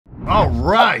All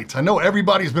right, I know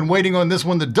everybody's been waiting on this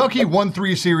one. The Ducky One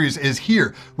 3 series is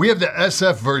here. We have the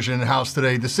SF version in house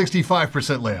today, the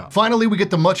 65% layout. Finally, we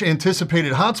get the much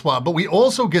anticipated hot swap, but we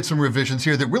also get some revisions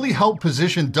here that really help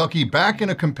position Ducky back in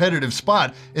a competitive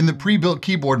spot in the pre-built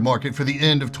keyboard market for the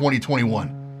end of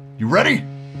 2021. You ready?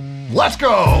 Let's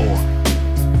go!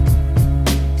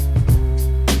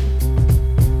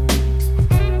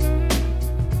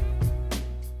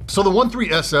 So the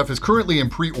 1.3 SF is currently in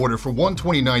pre-order for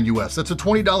 $129 US. That's a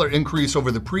 $20 increase over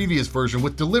the previous version,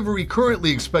 with delivery currently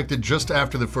expected just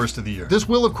after the first of the year. This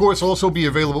will of course also be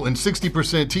available in 60%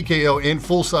 TKL and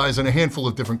full size in a handful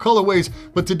of different colorways,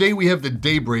 but today we have the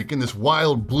Daybreak in this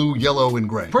wild blue, yellow, and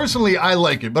gray. Personally, I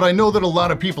like it, but I know that a lot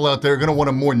of people out there are gonna want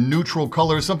a more neutral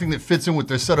color, something that fits in with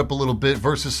their setup a little bit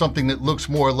versus something that looks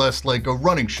more or less like a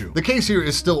running shoe. The case here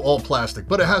is still all plastic,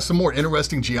 but it has some more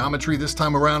interesting geometry this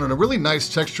time around and a really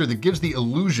nice texture that gives the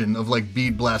illusion of like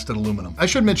bead blasted aluminum. I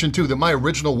should mention too that my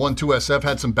original 1.2 SF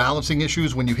had some balancing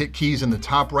issues when you hit keys in the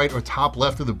top right or top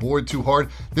left of the board too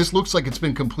hard. This looks like it's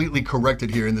been completely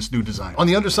corrected here in this new design. On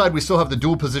the underside, we still have the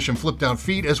dual position flip down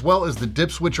feet as well as the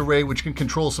dip switch array, which can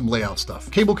control some layout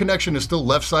stuff. Cable connection is still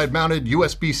left side mounted,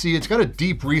 USB-C. It's got a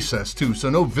deep recess too,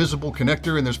 so no visible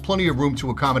connector, and there's plenty of room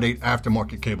to accommodate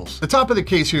aftermarket cables. The top of the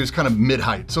case here is kind of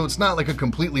mid-height, so it's not like a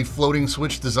completely floating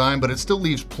switch design, but it still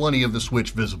leaves plenty of the switch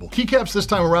visible. Keycaps this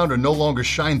time around are no longer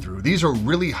shine through. These are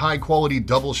really high quality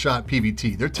double shot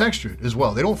PVT. They're textured as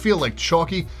well. They don't feel like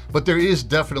chalky, but there is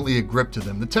definitely a grip to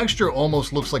them. The texture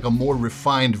almost looks like a more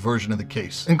refined version of the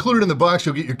case. Included in the box,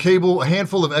 you'll get your cable, a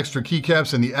handful of extra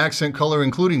keycaps in the accent color,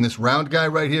 including this round guy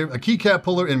right here, a keycap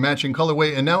puller in matching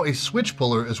colorway, and now a switch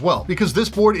puller as well, because this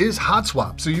board is hot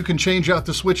swap, so you can change out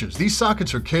the switches. These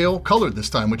sockets are kale colored this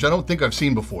time, which I don't think I've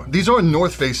seen before. These are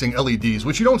north facing LEDs,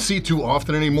 which you don't see too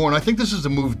often anymore, and I think this is a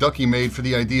move Ducky made for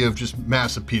the idea of just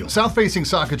mass appeal. South-facing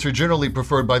sockets are generally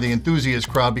preferred by the enthusiast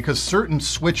crowd because certain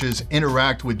switches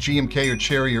interact with GMK or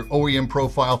Cherry or OEM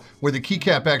profile where the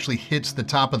keycap actually hits the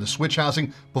top of the switch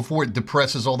housing before it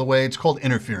depresses all the way. It's called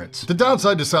interference. The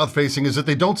downside to south-facing is that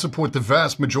they don't support the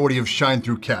vast majority of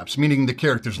shine-through caps, meaning the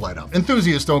characters light up.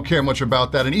 Enthusiasts don't care much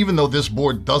about that, and even though this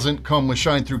board doesn't come with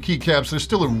shine-through keycaps, there's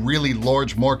still a really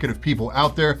large market of people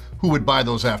out there who would buy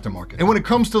those aftermarket. And when it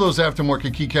comes to those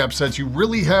aftermarket keycap sets, you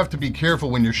really have to be careful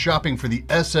when you're shopping for the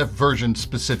SF version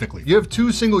specifically. You have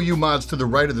two single U mods to the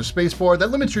right of the spacebar.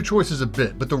 That limits your choices a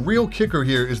bit, but the real kicker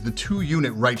here is the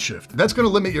 2-unit right shift. That's going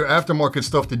to limit your aftermarket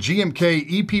stuff to GMK,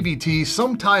 EPBT,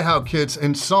 some Taihao kits,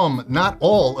 and some, not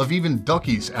all, of even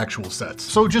Ducky's actual sets.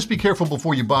 So just be careful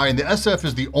before you buy, and the SF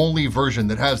is the only version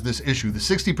that has this issue. The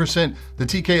 60%, the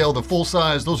TKL, the full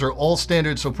size, those are all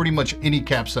standard, so pretty much any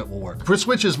cap set will work. For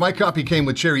switches, my copy came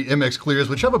with Cherry MX clears,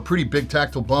 which have a pretty big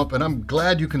tactile bump, and I'm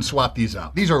glad you can swap these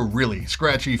out. These are really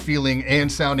scratchy feeling and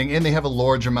sounding, and they have a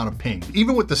large amount of ping.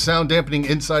 Even with the sound dampening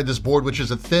inside this board, which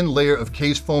is a thin layer of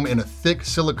case foam and a thick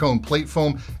silicone plate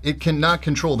foam, it cannot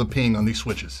control the ping on these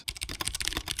switches.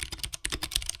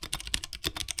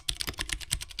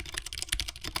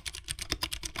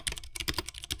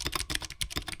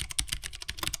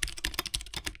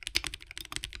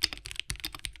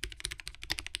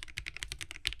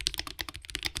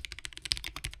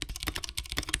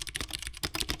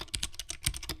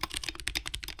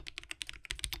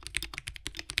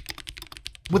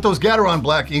 With those Gateron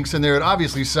black inks in there, it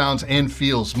obviously sounds and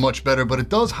feels much better, but it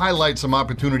does highlight some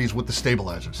opportunities with the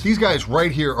stabilizers. These guys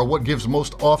right here are what gives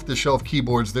most off-the-shelf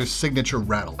keyboards their signature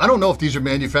rattle. I don't know if these are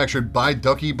manufactured by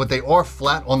Ducky, but they are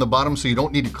flat on the bottom, so you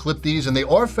don't need to clip these, and they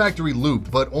are factory lubed,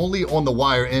 but only on the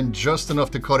wire and just enough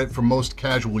to cut it for most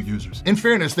casual users. In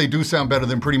fairness, they do sound better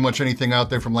than pretty much anything out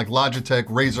there from like Logitech,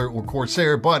 Razer, or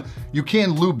Corsair, but you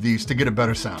can lube these to get a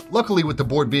better sound. Luckily, with the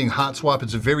board being hot swap,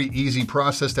 it's a very easy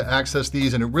process to access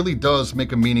these, and it really does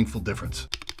make a meaningful difference.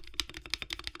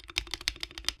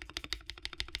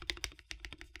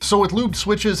 So with lubed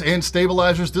switches and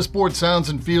stabilizers, this board sounds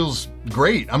and feels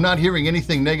great. I'm not hearing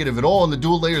anything negative at all, and the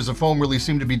dual layers of foam really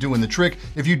seem to be doing the trick.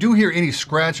 If you do hear any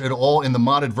scratch at all in the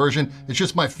modded version, it's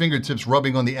just my fingertips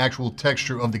rubbing on the actual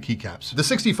texture of the keycaps. The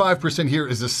 65% here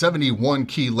is a 71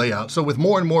 key layout, so with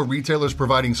more and more retailers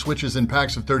providing switches in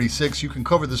packs of 36, you can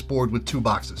cover this board with 2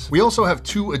 boxes. We also have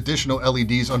 2 additional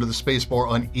LEDs under the spacebar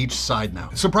on each side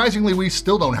now. Surprisingly, we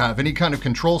still don't have any kind of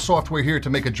control software here to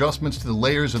make adjustments to the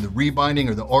layers or the rebinding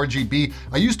or the RGB.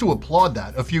 I used to applaud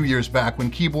that a few years back when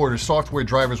keyboard or software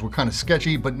drivers were kind of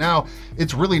sketchy, but now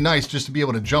it's really nice just to be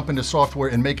able to jump into software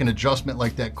and make an adjustment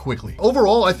like that quickly.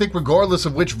 Overall, I think regardless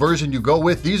of which version you go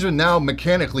with, these are now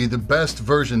mechanically the best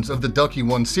versions of the Ducky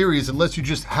One series, unless you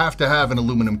just have to have an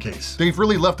aluminum case. They've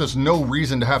really left us no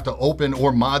reason to have to open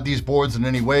or mod these boards in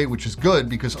any way, which is good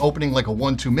because opening like a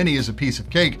 1-2 mini is a piece of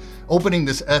cake. Opening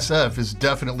this SF is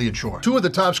definitely a chore. Two of the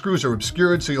top screws are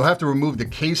obscured, so you'll have to remove the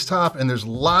case top, and there's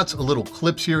lots of little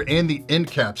clips here, and the end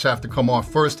caps have to come off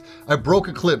first. I broke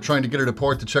a clip trying to get it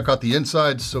apart to check out the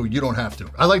inside, so you don't have to.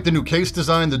 I like the new case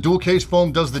design. The dual case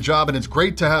foam does the job, and it's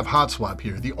great to have hot swap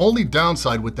here. The only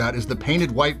downside with that is the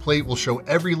painted white plate will show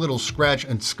every little scratch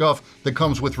and scuff that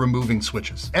comes with removing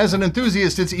switches. As an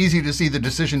enthusiast, it's easy to see the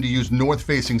decision to use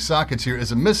north-facing sockets here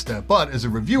as a misstep, but as a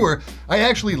reviewer, I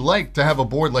actually like to have a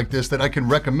board like this that I can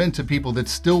recommend to people that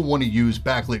still want to use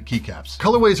backlit keycaps.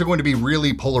 Colorways are going to be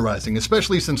really polarizing,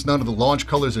 especially since none of the launch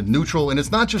colors are neutral, and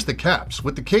it's not just the caps.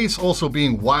 With the case also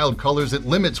being wild colors, it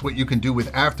limits what you can do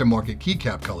with aftermarket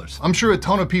keycap colors. I'm sure a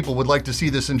ton of people would like to see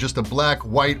this in just a black,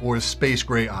 white, or a space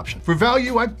gray option. For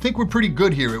value, I think we're pretty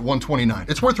good here at $129.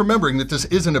 It's worth remembering that this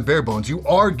isn't a bare bones. You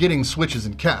are getting switches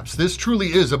and caps. This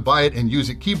truly is a buy it and use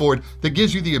it keyboard that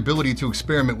gives you the ability to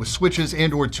experiment with switches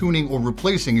and or tuning or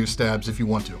replacing your stabs if you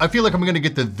want to. I feel like I'm going to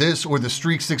get the this or the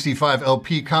Streak 65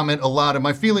 LP comment a lot, and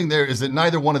my feeling there is that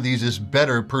neither one of these is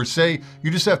better per se.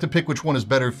 You just have to pick which one is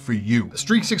better for you.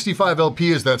 Streak 65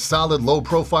 LP is that solid low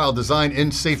profile design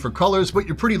in safer colors, but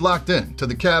you're pretty locked in to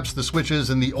the caps, the switches,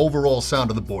 and the overall sound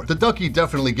of the board. The Ducky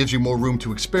definitely gives you more room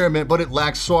to experiment, but it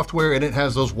lacks software and it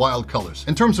has those wild colors.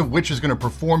 In terms of which is going to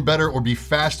perform better or be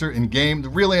faster in game, the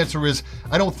real answer is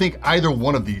I don't think either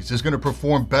one of these is going to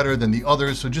perform better than the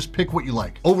others, so just pick what you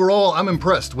like. Overall, I'm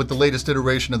impressed with the latest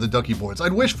iteration of the Ducky boards.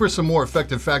 I'd wish for some more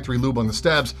effective factory lube on the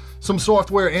stabs, some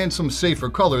software, and some safer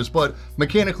colors, but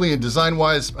mechanically and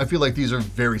design-wise, I feel like these are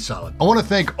very solid. I want to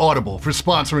thank Audible for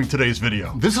sponsoring today's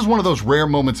video. This is one of those rare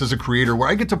moments as a creator where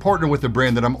I get to partner with a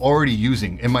brand that I'm already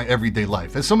using in my everyday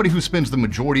life. As somebody who spends the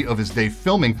majority of his day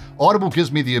filming, Audible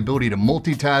gives me the ability to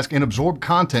multitask and absorb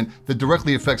content that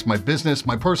directly affects my business,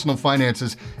 my personal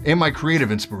finances, and my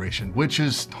creative inspiration, which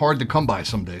is hard to come by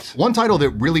some days. One title that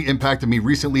really impacted me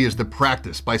recently is The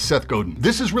Practice by Seth Godin.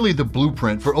 This is really the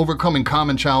blueprint for overcoming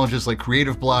common challenges like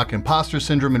creative block, imposter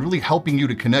syndrome, and really helping you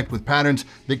to connect with patterns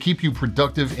that keep you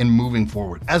productive and moving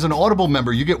forward. As an Audible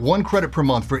member, you get 1 credit per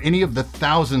month for any of the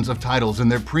thousands of titles in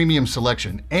their premium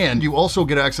selection, and you also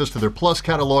get access to their Plus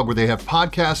catalog where they have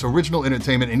podcasts, original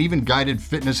entertainment, and even guided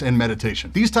fitness and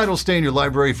meditation. These titles stay in your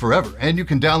library forever, and you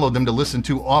can download them to listen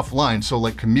to offline, so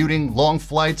like commuting, long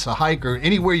flights, a hike, or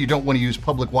anywhere you don't want to use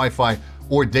public Wi-Fi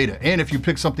or data. And if you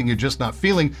pick something you're just not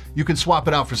feeling, you can swap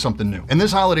it out for something new. And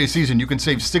this holiday season, you can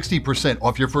save 60%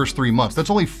 off your first 3 months. That's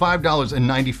only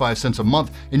 $5.95 a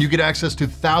month, and you get access to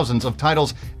thousands of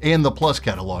titles and the Plus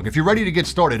catalog. If you're ready to get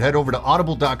started, head over to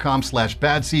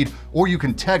audible.com/badseed, or you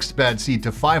can text BadSeed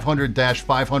to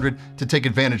 500-500 to take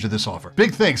advantage of this offer.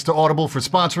 Big thanks to Audible for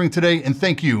sponsoring today, and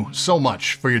thank you so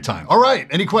much for your time. All right,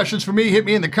 any questions for me, hit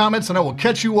me in the comments, and I will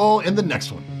catch you all in the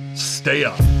next one. Stay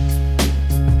up.